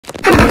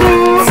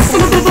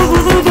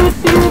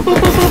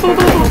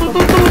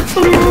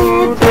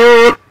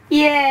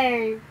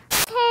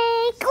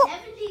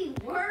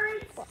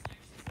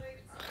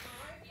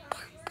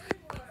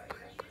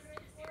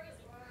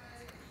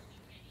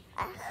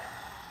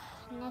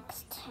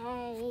Next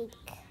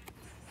take.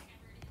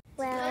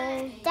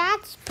 Well,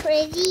 that's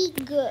pretty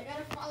good.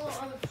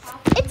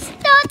 It's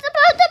not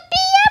supposed to be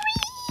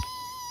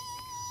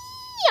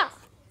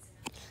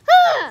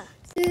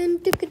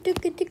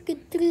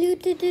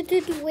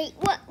Wait,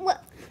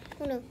 what?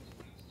 Oh no.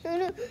 Oh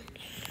no.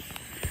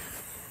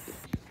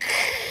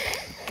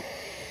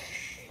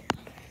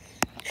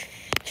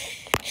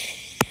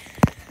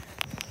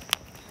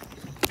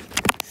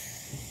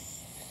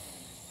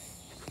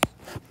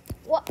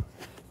 What?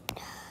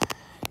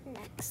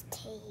 Next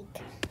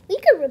take. We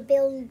could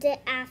rebuild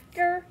it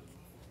after.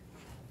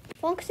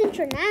 Fox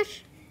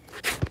International.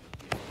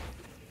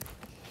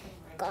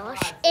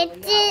 Gosh,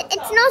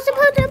 it's not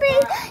supposed to be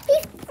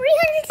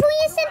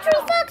 320th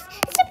Century Fox.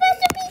 It's supposed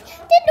to be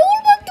the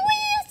normal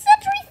 20th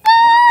Century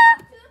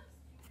Fox.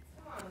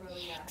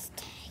 Next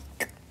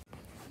take.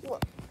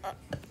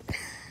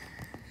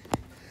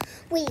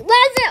 Wait,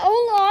 was it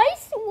all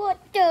ice? What?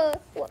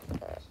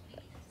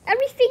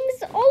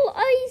 Everything's all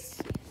ice.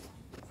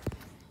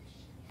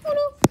 Oh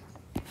no,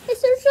 the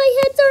searchlight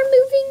heads are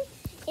moving.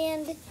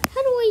 And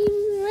how do I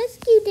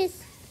rescue this?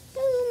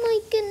 Oh my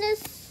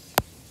goodness.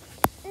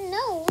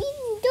 No, we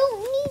don't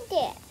need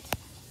that.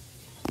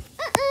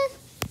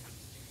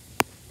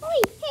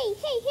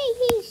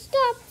 Hey,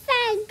 stop,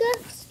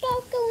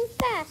 stop going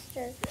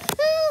faster.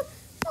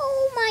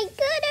 Oh my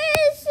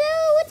goodness.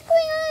 What's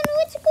going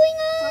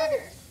on?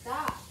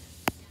 Stop.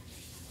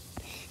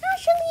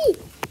 Actually,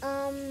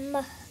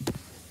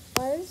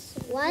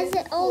 was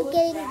it all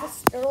getting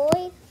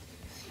destroyed?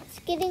 It's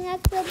getting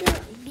exploded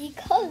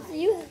because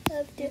you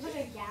have to.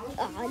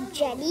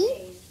 Jenny,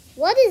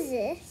 what is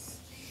this?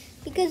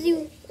 Because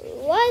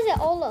why is it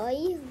all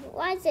ice?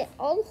 Why is it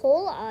all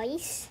whole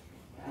ice?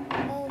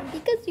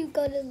 Because you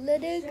gotta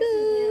let it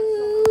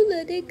go,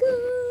 let it go,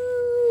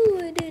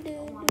 let it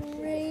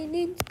rain,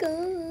 it's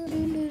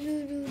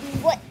gone.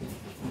 What?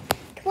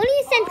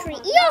 20th Century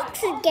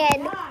Eox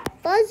again?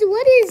 Buzz,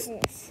 what is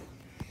this?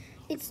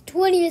 It's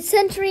 20th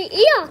Century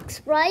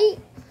Eox, right?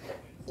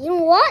 You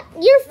know what?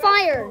 You're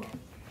fired.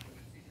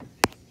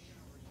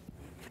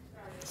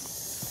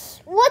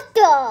 What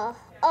the?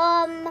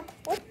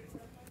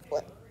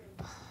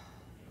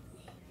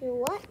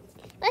 What?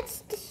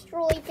 Let's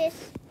destroy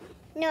this.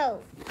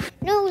 No,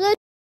 let's